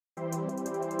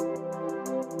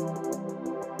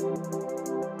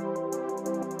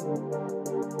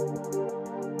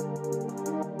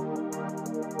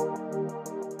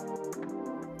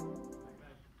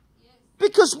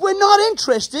Because we're not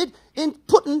interested in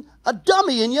putting a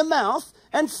dummy in your mouth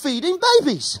and feeding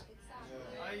babies.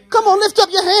 Come on, lift up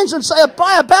your hands and say,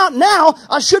 by about now,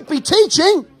 I should be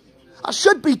teaching. I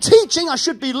should be teaching. I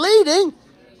should be leading.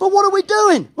 But what are we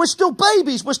doing? We're still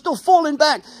babies. We're still falling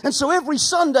back. And so every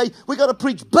Sunday, we've got to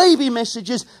preach baby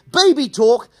messages, baby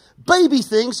talk, baby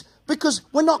things, because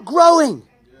we're not growing.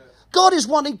 God is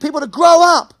wanting people to grow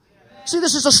up. See,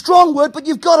 this is a strong word, but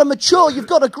you've got to mature. You've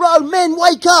got to grow. Men,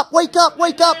 wake up, wake up,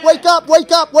 wake up, wake up,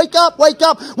 wake up, wake up, wake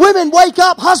up. Women, wake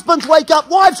up. Husbands, wake up.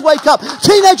 Wives, wake up.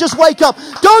 Teenagers, wake up.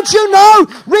 Don't you know?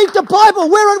 Read the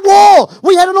Bible. We're at war.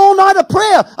 We had an all-nighter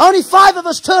prayer. Only 5 of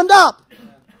us turned up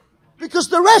because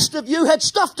the rest of you had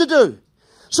stuff to do.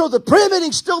 So the prayer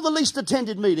meeting's still the least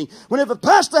attended meeting. Whenever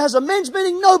pastor has a men's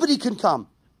meeting, nobody can come.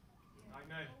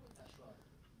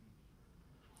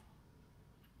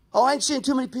 Oh, I ain't seeing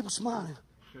too many people smiling.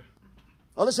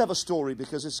 Oh, let's have a story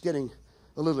because it's getting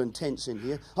a little intense in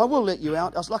here. I will let you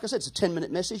out. Like I said, it's a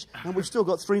 10-minute message and we've still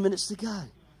got 3 minutes to go.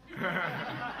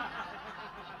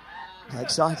 How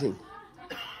exciting.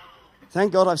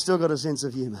 Thank God I've still got a sense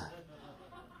of humor.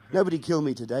 Nobody kill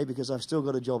me today because I've still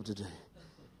got a job to do.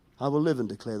 I will live and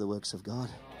declare the works of God.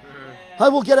 I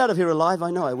will get out of here alive.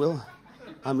 I know I will.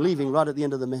 I'm leaving right at the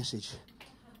end of the message.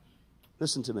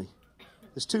 Listen to me.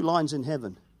 There's 2 lines in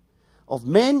heaven of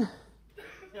men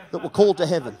that were called to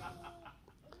heaven.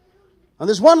 And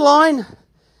there's one line,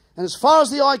 and as far as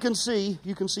the eye can see,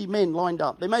 you can see men lined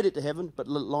up. They made it to heaven, but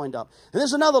lined up. And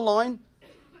there's another line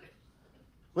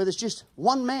where there's just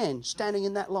one man standing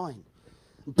in that line.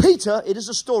 And Peter, it is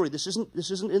a story. This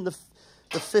isn't in the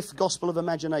 5th gospel of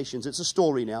imaginations. It's a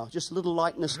story now. Just a little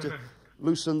lightness to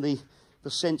loosen the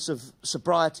sense of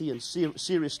sobriety and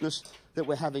seriousness that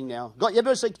we're having now. Got you?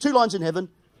 Everybody say 2 lines in heaven.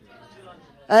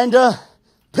 And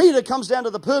Peter comes down to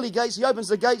the pearly gates. He opens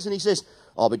the gates and he says,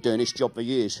 I've been doing this job for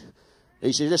years.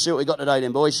 He says, let's see what we got today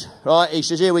then, boys. Right, he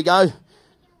says, here we go.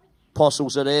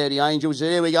 Apostles are there, the angels are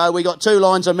there. Here we go. We got 2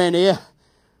 lines of men here.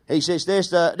 He says, there's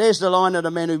the line of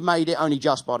the men who made it only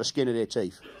just by the skin of their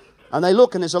teeth. And they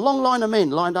look and there's a long line of men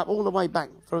lined up all the way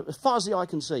back for as far as the eye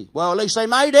can see. Well, at least they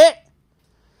made it.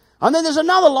 And then there's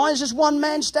another line, there's just one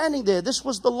man standing there. This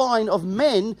was the line of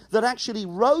men that actually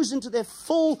rose into their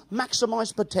full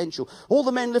maximized potential. All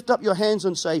the men lift up your hands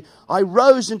and say, I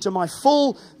rose into my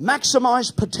full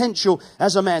maximized potential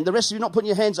as a man. The rest of you not putting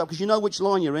your hands up because you know which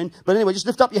line you're in. But anyway, just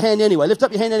lift up your hand anyway. Lift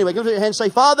up your hand anyway. Lift up your hand and say,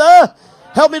 Father,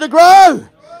 help me to grow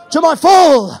to my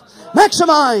full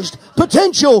maximized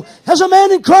potential as a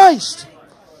man in Christ.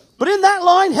 But in that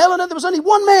line, Helena, there was only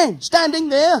one man standing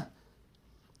there.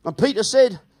 And Peter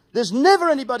said, there's never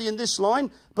anybody in this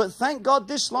line, but thank God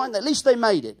this line, at least they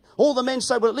made it. All the men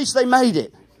say, well, at least they made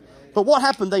it. But what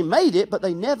happened? They made it, but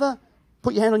they never,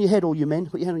 put your hand on your head, all you men,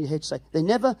 put your hand on your head, say, they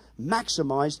never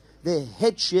maximized their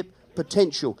headship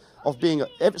potential of being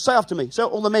say after me. So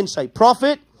all the men say,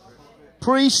 prophet,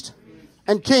 priest,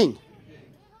 and king.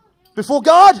 Before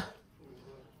God,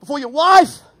 before your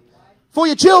wife, before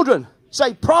your children,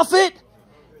 say prophet,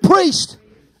 priest,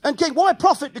 and king. Why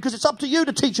prophet? Because it's up to you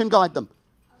to teach and guide them.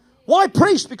 Why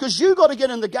priest? Because you got to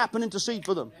get in the gap and intercede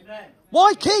for them. Amen.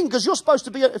 Why king? Because you're supposed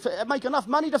to make enough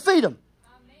money to feed them.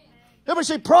 Amen. Everybody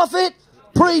say prophet,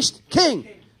 priest, king.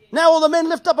 Now all the men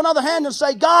lift up another hand and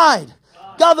say guide,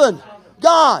 govern,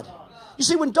 guard. You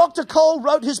see, when Dr. Cole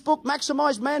wrote his book,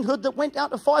 Maximize Manhood, that went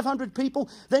out to 500 people,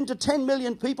 then to 10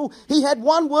 million people, he had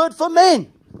one word for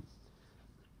men.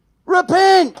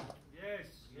 Repent. Yes.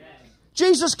 Yes.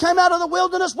 Jesus came out of the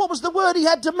wilderness. What was the word he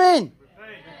had to men?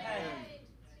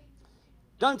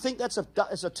 Don't think that's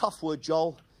a tough word,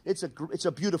 Joel. It's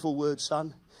a beautiful word,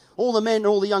 son. All the men and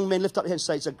all the young men lift up their hands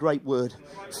and say it's a great word.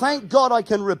 Thank God I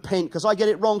can repent because I get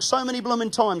it wrong so many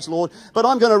blooming times, Lord. But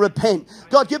I'm going to repent.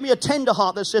 God, give me a tender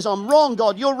heart that says, I'm wrong,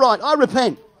 God. You're right. I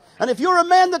repent. And if you're a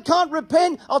man that can't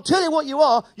repent, I'll tell you what you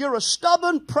are. You're a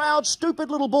stubborn, proud,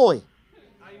 stupid little boy.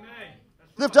 Amen.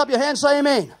 Lift up your hand and say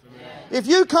amen. If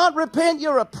you can't repent,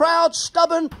 you're a proud,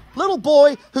 stubborn little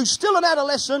boy who's still an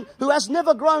adolescent who has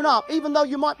never grown up, even though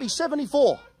you might be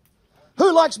 74.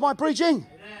 Who likes my preaching?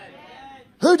 Amen.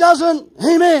 Who doesn't?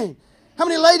 Amen. How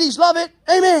many ladies love it?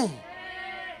 Amen. Amen.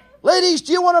 Ladies,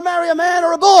 do you want to marry a man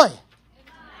or a boy? Amen.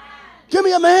 Give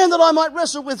me a man that I might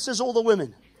wrestle with, says all the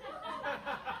women.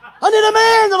 I need a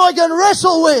man that I can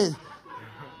wrestle with.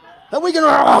 That we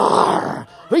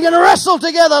can wrestle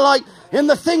together like in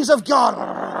the things of God.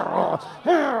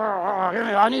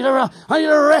 I need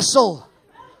to wrestle.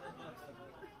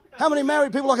 How many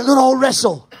married people like a good old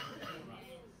wrestle?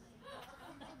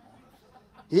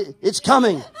 It's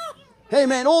coming.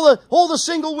 Amen. All the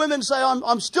single women say,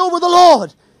 I'm still with the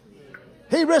Lord.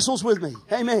 He wrestles with me.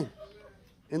 Amen.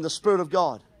 In the Spirit of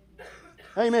God.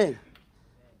 Amen.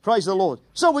 Praise the Lord.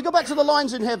 So we go back to the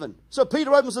lines in heaven. So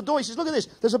Peter opens the door. He says, look at this.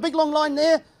 There's a big long line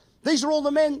there. These are all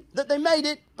the men that they made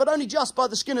it, but only just by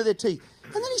the skin of their teeth.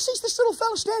 And then he sees this little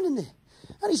fella standing there.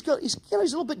 And he's a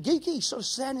little bit geeky. He's sort of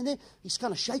standing there. He's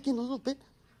kind of shaking a little bit.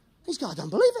 He's going, I don't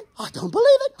believe it. I don't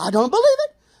believe it. I don't believe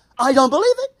it. I don't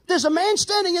believe it. There's a man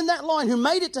standing in that line who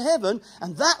made it to heaven,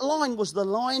 and that line was the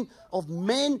line of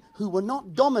men who were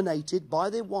not dominated by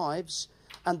their wives,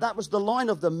 and that was the line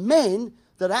of the men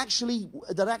that actually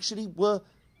were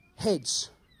heads.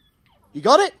 You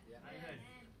got it?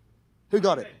 Who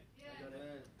got it?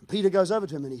 And Peter goes over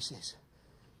to him and he says,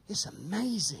 it's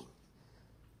amazing.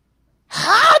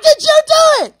 How did you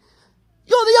do it?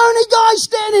 You're the only guy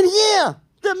standing here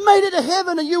that made it to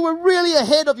heaven, and you were really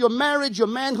ahead of your marriage, your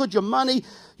manhood, your money,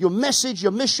 your message,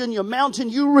 your mission, your mountain.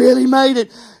 You really made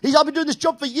it. I've been doing this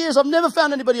job for years. I've never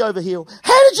found anybody over here.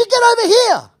 How did you get over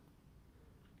here?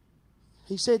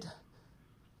 He said,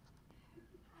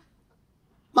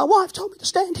 my wife told me to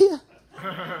stand here.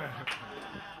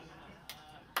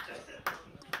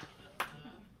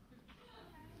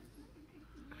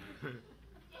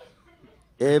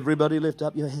 Everybody lift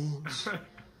up your hands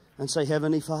and say,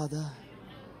 Heavenly Father,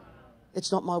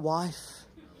 it's not my wife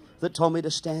that told me to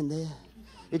stand there.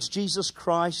 It's Jesus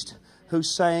Christ who's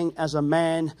saying, as a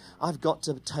man, I've got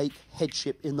to take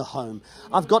headship in the home.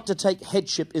 I've got to take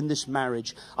headship in this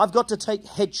marriage. I've got to take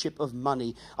headship of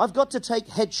money. I've got to take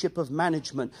headship of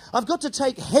management. I've got to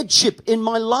take headship in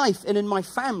my life and in my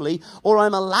family, or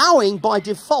I'm allowing by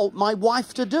default my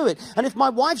wife to do it. And if my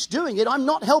wife's doing it, I'm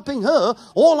not helping her.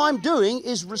 All I'm doing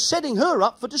is setting her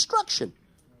up for destruction.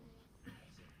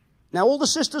 Now, all the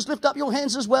sisters, lift up your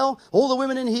hands as well. All the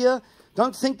women in here,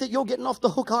 don't think that you're getting off the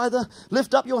hook either.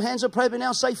 Lift up your hands and pray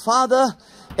now. Say, Father,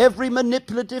 every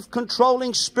manipulative,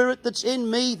 controlling spirit that's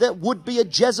in me that would be a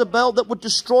Jezebel, that would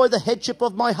destroy the headship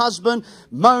of my husband,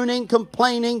 moaning,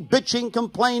 complaining, bitching,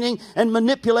 complaining, and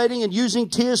manipulating and using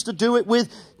tears to do it with,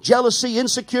 jealousy,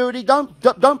 insecurity.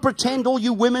 Don't pretend, all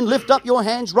you women. Lift up your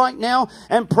hands right now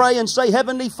and pray and say,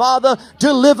 Heavenly Father,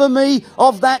 deliver me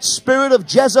of that spirit of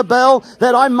Jezebel,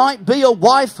 that I might be a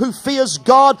wife who fears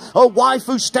God, a wife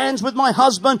who stands with my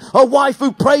husband, a wife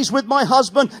who prays with my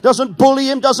husband, doesn't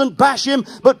bully him, doesn't bash him,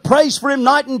 but prays for him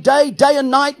night and day, day and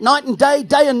night, night and day,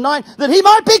 day and night, that he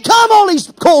might become all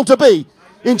he's called to be,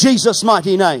 in Jesus'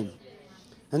 mighty name.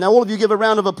 And now all of you give a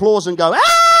round of applause and go,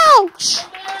 ouch!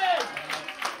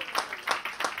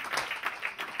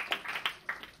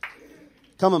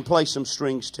 Come and play some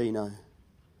strings, Tino.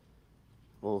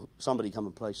 Or somebody come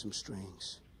and play some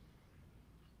strings.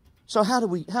 So how do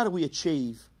we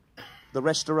achieve the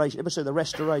restoration? Everybody say the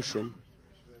restoration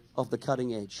of the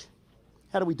cutting edge.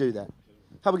 How do we do that?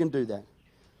 How are we going to do that?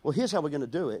 Well, here's how we're going to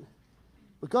do it.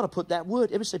 We've got to put that word.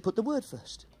 Everybody say put the word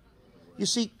first. You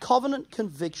see, covenant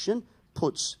conviction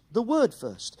puts the word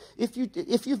first. If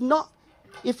you've not,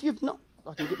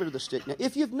 I can get rid of the stick now.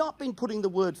 If you've not been putting the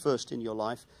word first in your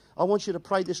life, I want you to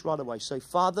pray this right away. Say,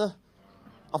 Father,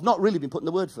 I've not really been putting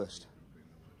the word first.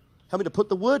 Help me to put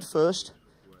the word first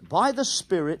by the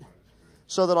Spirit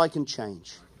so that I can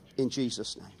change. In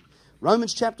Jesus' name.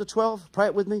 Romans chapter 12, pray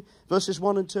it with me, verses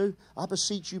 1 and 2. I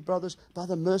beseech you, brothers, by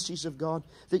the mercies of God,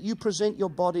 that you present your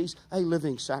bodies a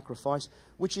living sacrifice,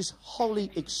 which is wholly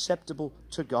acceptable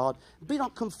to God. Be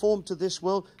not conformed to this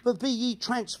world, but be ye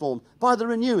transformed by the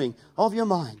renewing of your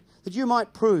mind, that you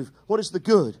might prove what is the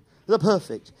good, the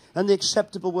perfect, and the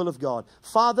acceptable will of God.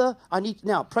 Father,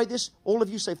 now pray this, all of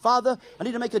you say, Father, I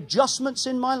need to make adjustments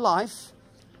in my life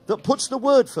that puts the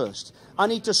word first. I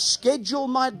need to schedule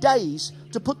my days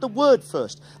to put the word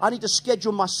first. I need to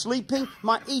schedule my sleeping,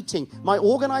 my eating, my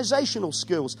organizational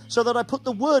skills so that I put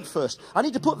the word first. I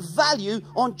need to put value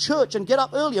on church and get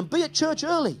up early and be at church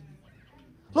early.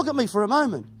 Look at me for a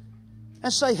moment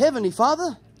and say, Heavenly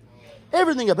Father,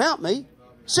 everything about me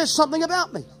says something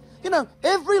about me. You know,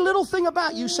 every little thing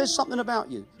about you says something about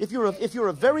you. If you're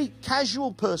a very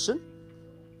casual person,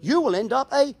 you will end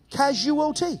up a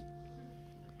casualty.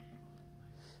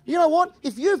 You know what?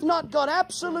 If you've not got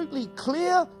absolutely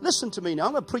clear, listen to me now,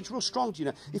 I'm going to preach real strong to you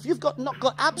now. If you've not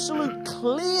got absolute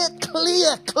clear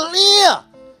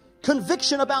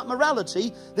conviction about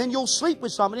morality, then you'll sleep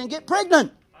with somebody and get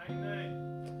pregnant.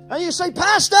 Amen. And you say,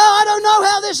 Pastor, I don't know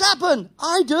how this happened.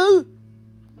 I do.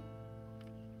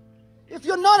 If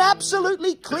you're not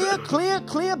absolutely clear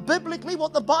biblically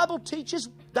what the Bible teaches,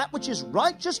 that which is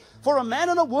righteous for a man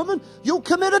and a woman, you'll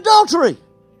commit adultery.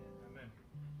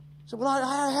 So, well,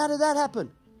 how did that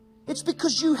happen? It's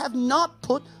because you have not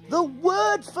put the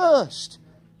Word first.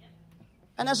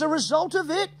 And as a result of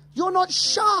it, you're not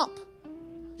sharp.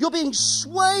 You're being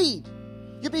swayed.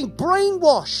 You're being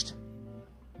brainwashed.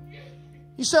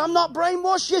 You say, I'm not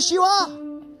brainwashed? Yes, you are.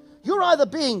 You're either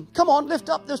being, come on, lift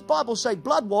up this Bible, say,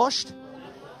 blood washed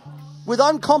with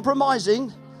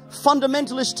uncompromising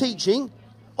fundamentalist teaching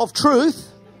of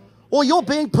truth, or you're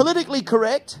being politically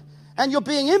correct and you're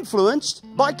being influenced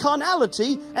by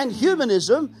carnality and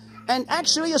humanism and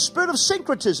actually a spirit of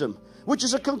syncretism, which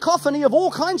is a cacophony of all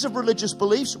kinds of religious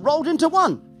beliefs rolled into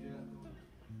one.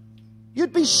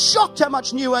 You'd be shocked how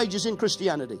much New Age is in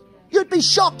Christianity. You'd be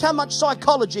shocked how much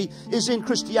psychology is in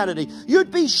Christianity. You'd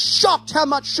be shocked how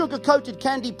much sugar-coated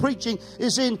candy preaching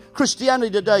is in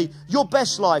Christianity today. Your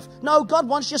best life. No, God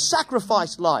wants your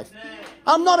sacrificed life.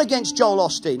 I'm not against Joel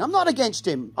Osteen. I'm not against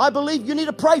him. I believe you need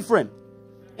to pray for him.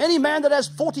 Any man that has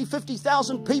 40,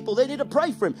 50,000 people, they need to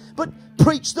pray for him. But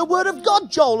preach the Word of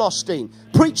God, Joel Osteen.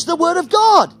 Preach the Word of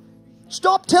God.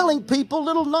 Stop telling people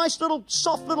little nice, little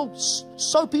soft, little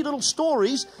soapy little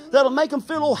stories that'll make them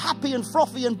feel all happy and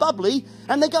frothy and bubbly,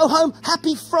 and they go home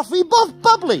happy, frothy,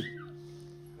 bubbly.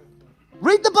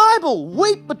 Read the Bible.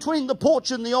 Weep between the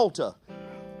porch and the altar.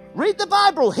 Read the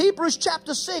Bible. Hebrews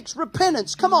chapter 6.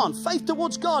 Repentance. Come on. Faith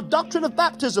towards God. Doctrine of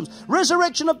baptisms.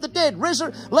 Resurrection of the dead.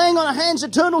 Laying on of hands.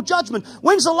 Eternal judgment.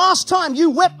 When's the last time you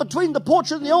wept between the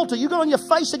porch and the altar? You got on your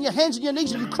face and your hands and your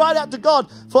knees and you cried out to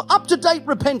God for up-to-date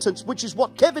repentance, which is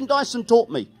what Kevin Dyson taught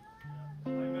me.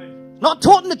 Amen. Not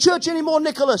taught in the church anymore,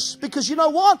 Nicholas, because you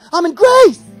know what? I'm in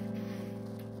grace.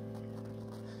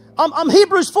 I'm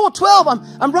Hebrews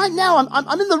 4:12. I'm right now.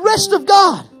 I'm in the rest of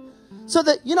God. So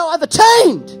that, you know, I've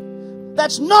attained.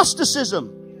 That's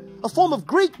Gnosticism, a form of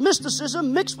Greek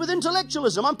mysticism mixed with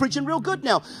intellectualism. I'm preaching real good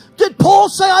now. Did Paul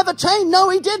say I've attained? No,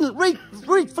 he didn't.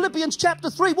 Read Philippians chapter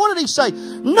 3. What did he say?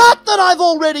 Not that I've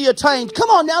already attained. Come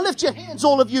on now, lift your hands,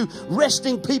 all of you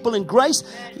resting people in grace.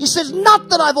 He says, not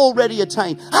that I've already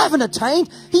attained. I haven't attained.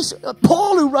 He's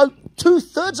Paul, who wrote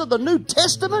 2/3 of the New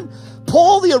Testament.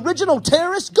 Paul, the original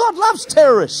terrorist. God loves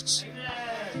terrorists.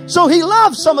 So he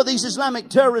loves some of these Islamic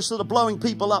terrorists that are blowing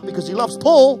people up because he loves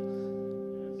Paul.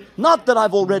 Not that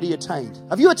I've already attained.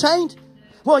 Have you attained?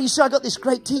 Well, you see, I got this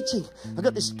great teaching. I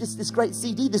got this great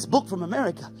CD, this book from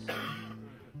America.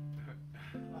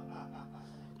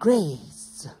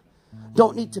 Grace.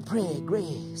 Don't need to pray.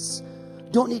 Grace.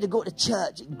 Don't need to go to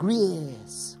church.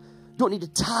 Grace. Don't need to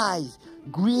tithe.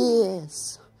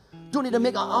 Grace. Don't need to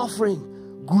make an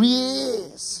offering.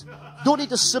 Grace. Don't need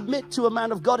to submit to a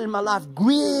man of God in my life.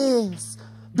 Grace.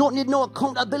 Don't need no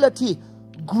accountability.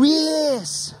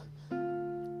 Grace.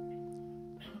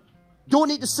 Don't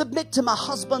need to submit to my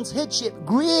husband's headship.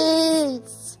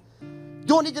 Grace.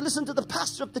 Don't need to listen to the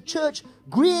pastor of the church.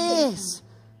 Grace.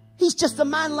 He's just a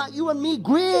man like you and me.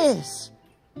 Grace.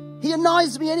 He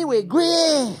annoys me anyway.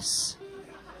 Grace.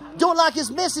 Don't like his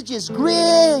messages.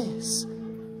 Grace.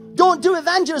 Don't do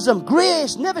evangelism.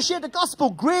 Grace. Never share the gospel.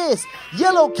 Grace.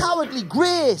 Yellow, cowardly.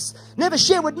 Grace. Never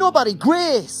share with nobody.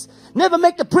 Grace. Never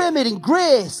make the prayer meeting.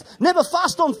 Grace. Never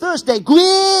fast on Thursday.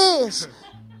 Grace.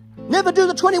 Never do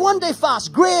the 21-day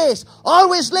fast. Grace.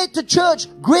 Always late to church.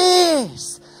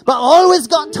 Grace. But always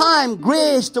got time.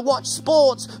 Grace. To watch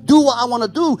sports. Do what I want to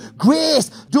do.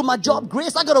 Grace. Do my job.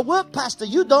 Grace. I got to work, pastor.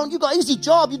 You don't. You got an easy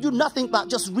job. You do nothing but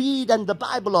just read and the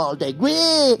Bible all day.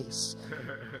 Grace.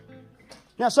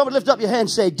 Now, somebody lift up your hand and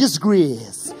say,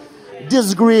 disgrace.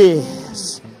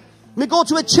 Disgrace. Me go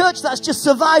to a church that's just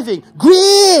surviving.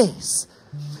 Grace.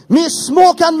 Me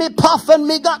smoke and me puff and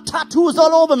me got tattoos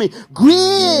all over me.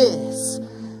 Grace.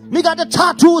 Me got the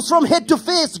tattoos from head to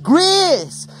face.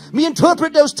 Grace. Me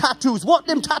interpret those tattoos. What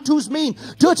them tattoos mean?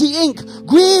 Dirty ink.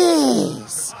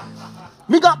 Grace.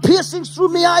 Me got piercings through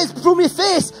me eyes, through me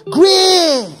face.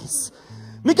 Grace.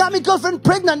 Me got me girlfriend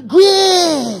pregnant.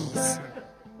 Grace.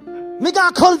 Me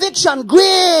got conviction.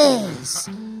 Grace.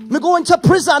 Me going to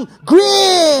prison.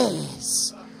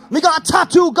 Grace. Me got a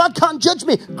tattoo. God can't judge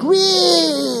me.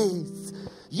 Grace.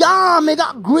 Yeah, me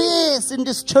got grace in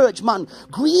this church, man.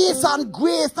 Grace and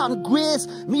grace and grace.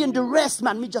 Me and the rest,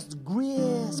 man. Me just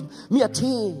grace. Me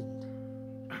attain.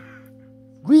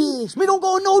 Grace. Me don't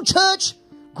go in no church.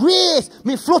 Grace.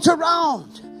 Me float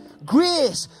around.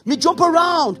 Grace. Me jump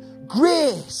around.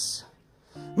 Grace.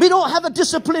 Me don't have a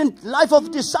disciplined life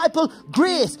of disciple.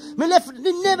 Grace. Me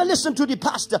never listen to the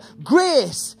pastor.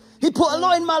 Grace. He put a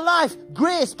law in my life.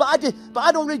 Grace. But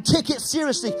I don't really take it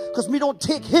seriously because me don't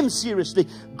take him seriously.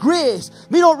 Grace.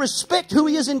 Me don't respect who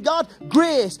he is in God.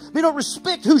 Grace. Me don't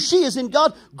respect who she is in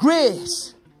God.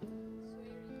 Grace.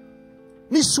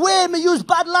 Me swear, me use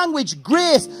bad language,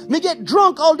 grace. Me get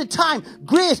drunk all the time,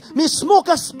 grace. Me smoke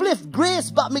a spliff,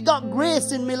 grace, but me got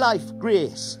grace in me life,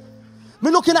 grace. Me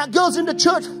looking at girls in the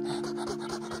church,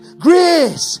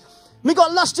 grace. Me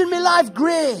got lust in me life,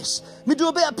 grace. Me do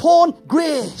a bit of porn,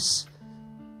 grace.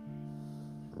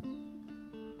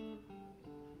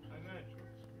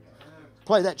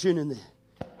 Play that tune in there.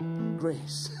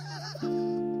 Grace.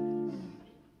 No,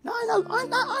 I know. I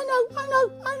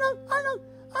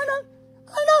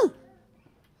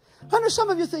know some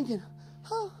of you thinking,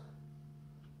 oh,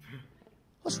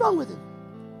 what's wrong with him?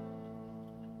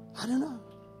 I don't know.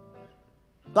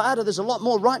 But Ada, there's a lot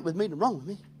more right with me than wrong with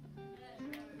me.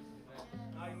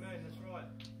 Amen, that's right.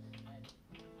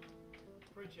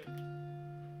 Preach it.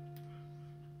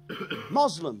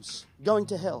 Muslims going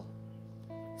to hell.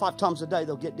 5 times a day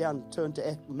they'll get down and turn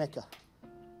to Mecca.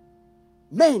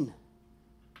 Men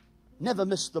never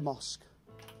miss the mosque.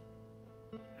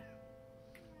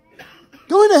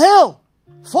 Going to hell,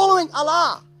 following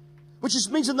Allah, which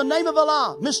means in the name of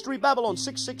Allah, Mystery Babylon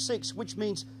 666, which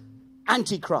means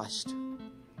Antichrist.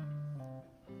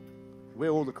 We're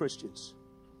all the Christians.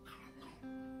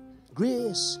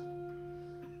 Grace.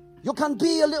 You can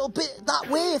be a little bit that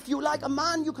way. If you like a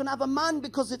man, you can have a man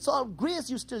because it's all grace.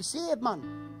 You still saved, man.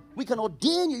 We can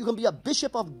ordain you. You can be a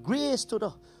bishop of grace to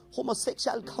the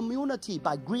homosexual community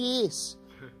by grace.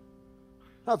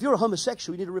 Now, if you're a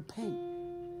homosexual, you need to repent.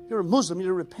 You're a Muslim, you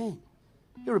need to repent.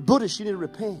 You're a Buddhist, you need to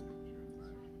repent.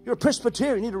 You're a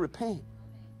Presbyterian, you need to repent.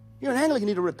 You're an Anglican,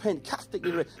 you need to repent. Catholic,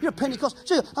 you need to repent. You're a Pentecostal.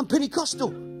 So I'm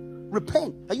Pentecostal.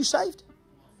 Repent. Are you saved?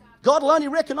 God will only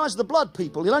recognize the blood,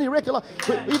 people. He'll only recognize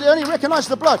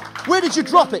the blood. Where did you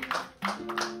drop it?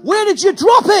 Where did you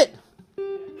drop it?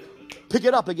 Pick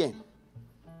it up again.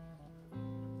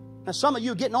 Now, some of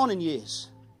you are getting on in years.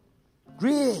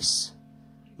 Grace.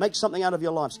 Make something out of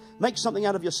your lives. Make something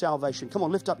out of your salvation. Come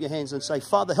on, lift up your hands and say,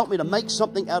 Father, help me to make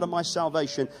something out of my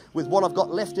salvation with what I've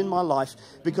got left in my life,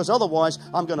 because otherwise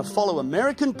I'm going to follow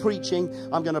American preaching.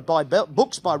 I'm going to buy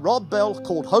books by Rob Bell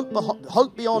called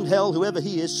Hope Beyond Hell, whoever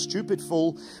he is, stupid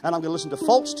fool, and I'm going to listen to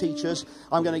false teachers.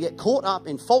 I'm going to get caught up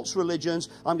in false religions.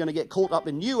 I'm going to get caught up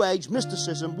in New Age,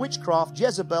 mysticism, witchcraft,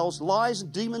 Jezebels, lies,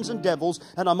 demons and devils,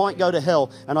 and I might go to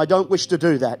hell, and I don't wish to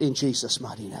do that in Jesus'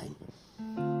 mighty name.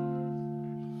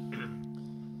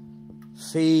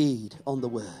 Feed on the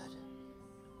word.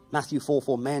 Matthew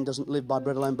 4:4, man doesn't live by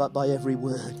bread alone, but by every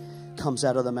word comes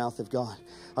out of the mouth of God.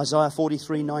 Isaiah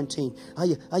 43:19,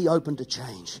 are you open to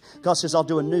change? God says, I'll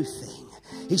do a new thing.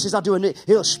 He says, I'll do a new,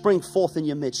 it'll spring forth in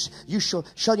your midst.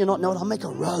 Shall you not know it? I'll make a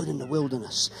road in the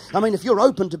wilderness. I mean, if you're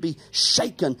open to be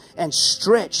shaken and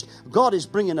stretched, God is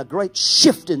bringing a great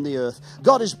shift in the earth.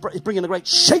 God is bringing a great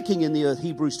shaking in the earth,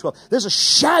 Hebrews 12. There's a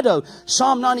shadow,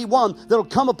 Psalm 91, that'll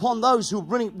come upon those who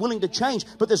are willing to change,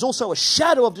 but there's also a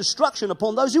shadow of destruction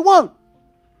upon those who won't.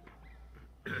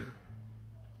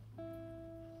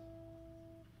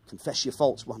 Confess your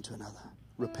faults one to another.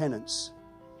 Repentance.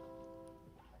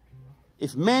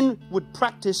 If men would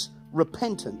practice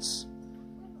repentance,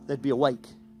 they'd be awake.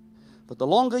 But the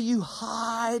longer you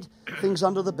hide things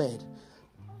under the bed,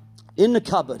 in the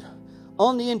cupboard,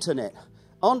 on the internet,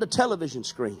 on the television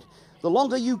screen, the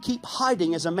longer you keep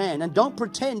hiding as a man, and don't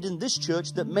pretend in this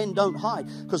church that men don't hide,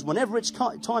 because whenever it's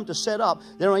time to set up,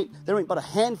 there ain't but a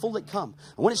handful that come.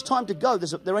 And when it's time to go,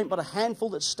 there ain't but a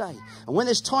handful that stay. And when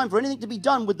there's time for anything to be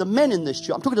done with the men in this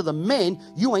church, I'm talking to the men,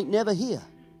 you ain't never here.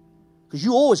 Because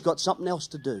you always got something else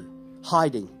to do,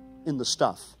 hiding in the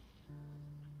stuff.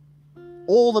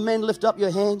 All the men lift up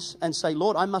your hands and say,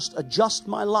 Lord, I must adjust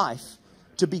my life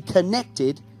to be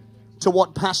connected to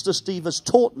what Pastor Steve has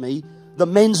taught me, the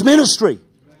men's ministry.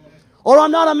 Or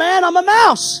I'm not a man, I'm a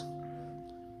mouse.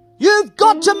 You've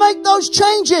got to make those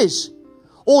changes.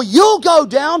 Or you'll go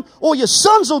down, or your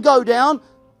sons will go down,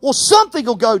 or something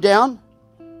will go down.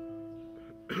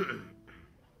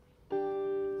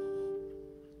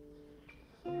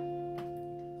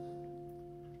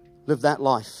 Live that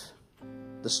life.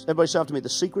 Everybody say after me, the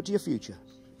secret to your future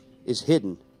is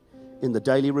hidden in the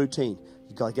daily routine.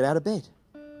 You've got to get out of bed.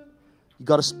 You've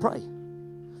got to pray.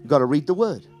 You've got to read the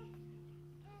Word.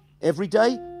 Every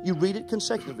day, you read it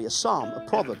consecutively. A psalm, a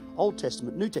proverb, Old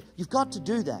Testament, New Testament. You've got to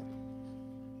do that.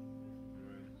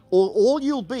 Or all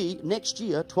you'll be next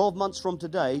year, 12 months from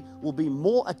today, will be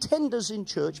more attenders in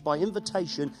church by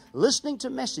invitation, listening to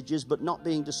messages but not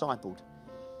being discipled.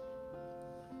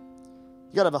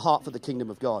 You've got to have a heart for the kingdom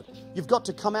of God. You've got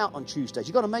to come out on Tuesdays.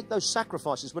 You've got to make those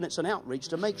sacrifices when it's an outreach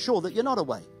to make sure that you're not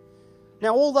away.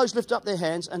 Now, all those lift up their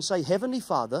hands and say, Heavenly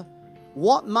Father,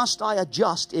 what must I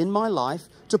adjust in my life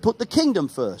to put the kingdom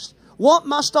first? What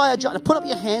must I adjust? Put up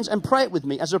your hands and pray it with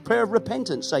me as a prayer of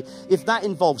repentance. Say, if that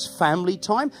involves family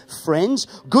time, friends,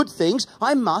 good things,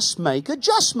 I must make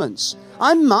adjustments.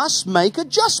 I must make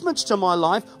adjustments to my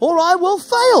life or I will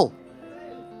fail.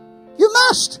 You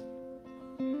must.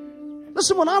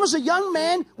 Listen, when I was a young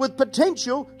man with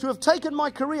potential to have taken my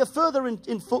career further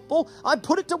in football, I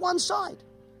put it to one side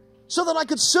so that I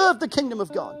could serve the kingdom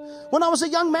of God. When I was a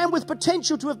young man with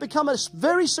potential to have become a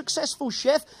very successful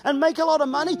chef and make a lot of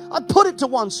money, I put it to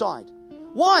one side.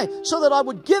 Why? So that I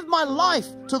would give my life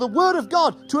to the Word of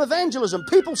God, to evangelism.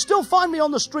 People still find me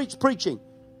on the streets preaching.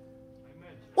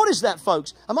 What is that,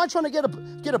 folks? Am I trying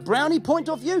to get a brownie point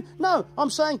of view? No, I'm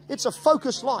saying it's a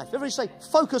focused life. Everybody say,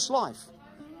 focused life.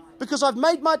 Because I've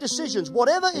made my decisions.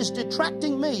 Whatever is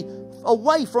detracting me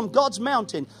away from God's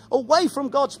mountain, away from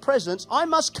God's presence, I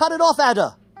must cut it off,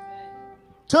 Ada.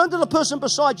 Turn to the person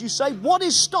beside you, say, what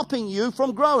is stopping you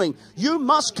from growing? You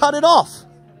must cut it off.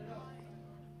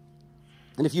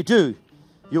 And if you do,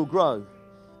 you'll grow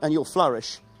and you'll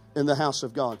flourish in the house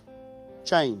of God.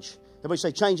 Change. Everybody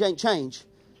say, change ain't change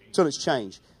till it's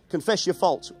change. Confess your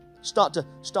faults. Start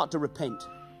to repent.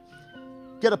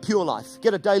 Get a pure life.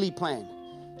 Get a daily plan.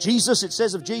 Jesus, it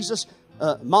says of Jesus,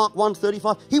 Mark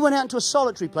 1:35, he went out into a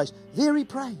solitary place. There he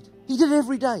prayed. He did it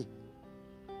every day.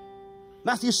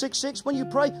 Matthew 6:6, when you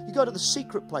pray, you go to the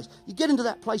secret place. You get into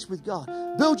that place with God.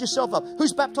 Build yourself up.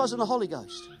 Who's baptized in the Holy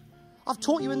Ghost? I've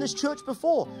taught you in this church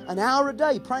before. An hour a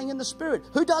day praying in the Spirit.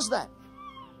 Who does that?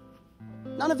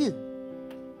 None of you.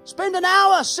 Spend an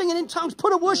hour singing in tongues.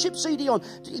 Put a worship CD on.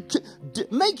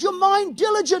 Make your mind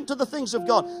diligent to the things of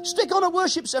God. Stick on a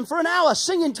worship and for an hour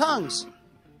sing in tongues.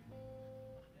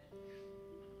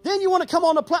 Then you want to come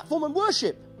on a platform and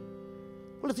worship.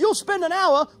 Well, if you'll spend an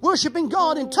hour worshiping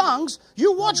God in tongues,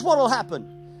 you watch what will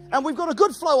happen. And we've got a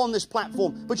good flow on this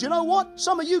platform. But you know what?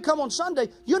 Some of you come on Sunday,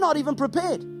 you're not even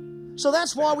prepared. So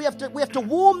that's why we have to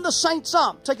warm the saints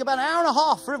up. Take about an hour and a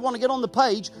half for everyone to get on the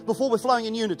page before we're flowing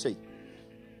in unity.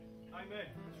 Amen.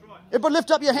 That's right. Everybody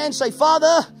lift up your hand, say,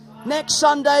 Father, next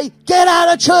Sunday, get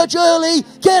out of church early,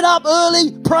 get up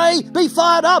early, pray, be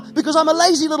fired up, because I'm a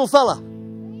lazy little fella.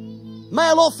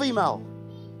 Male or female.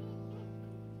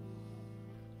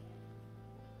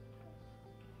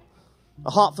 A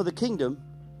heart for the kingdom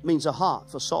means a heart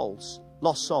for souls,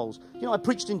 lost souls. You know, I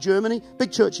preached in Germany,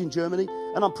 big church in Germany,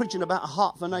 and I'm preaching about a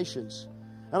heart for nations.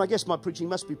 And I guess my preaching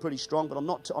must be pretty strong, but I'm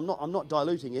not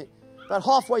diluting it. About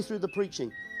halfway through the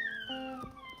preaching,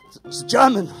 it's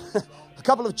German, a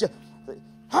couple of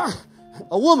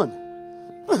a woman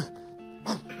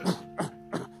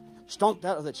stomped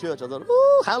out of the church. I thought,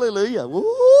 ooh, hallelujah.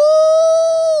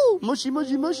 Woo! Mushy,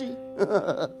 mushy, mushy.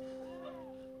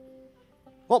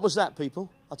 What was that,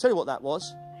 people? I'll tell you what that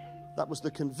was. That was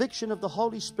the conviction of the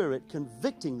Holy Spirit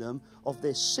convicting them of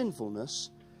their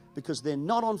sinfulness because they're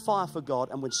not on fire for God.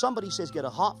 And when somebody says get a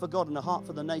heart for God and a heart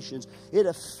for the nations, it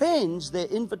offends their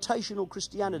invitational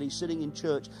Christianity sitting in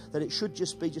church, that it should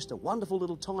just be just a wonderful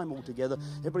little time all together.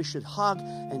 Everybody should hug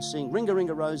and sing Ringa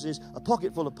Ringa Roses, a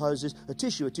pocket full of posies, a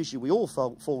tissue, we all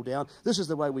fall down. This is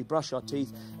the way we brush our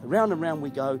teeth. Round and round we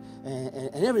go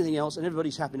and everything else, and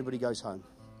everybody's happy and everybody goes home.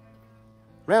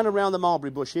 Round and round the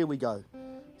mulberry bush, here we go.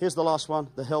 Here's the last one,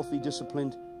 the healthy,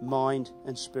 disciplined mind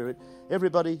and spirit.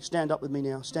 Everybody, stand up with me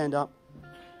now. Stand up. I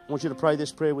want you to pray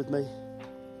this prayer with me.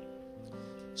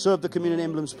 Serve the communion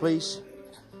emblems, please.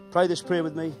 Pray this prayer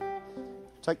with me.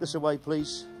 Take this away,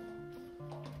 please.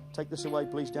 Take this away,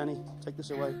 please, Danny. Take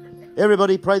this away.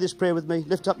 Everybody, pray this prayer with me.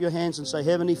 Lift up your hands and say,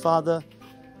 Heavenly Father,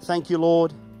 thank you,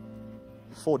 Lord,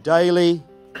 for daily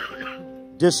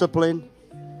discipline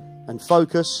and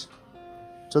focus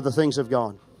to the things of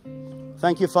God.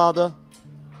 Thank you, Father,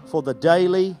 for the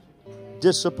daily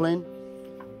discipline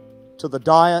to the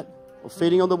diet of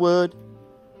feeding on the Word,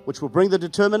 which will bring the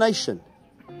determination,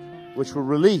 which will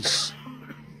release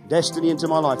destiny into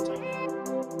my life.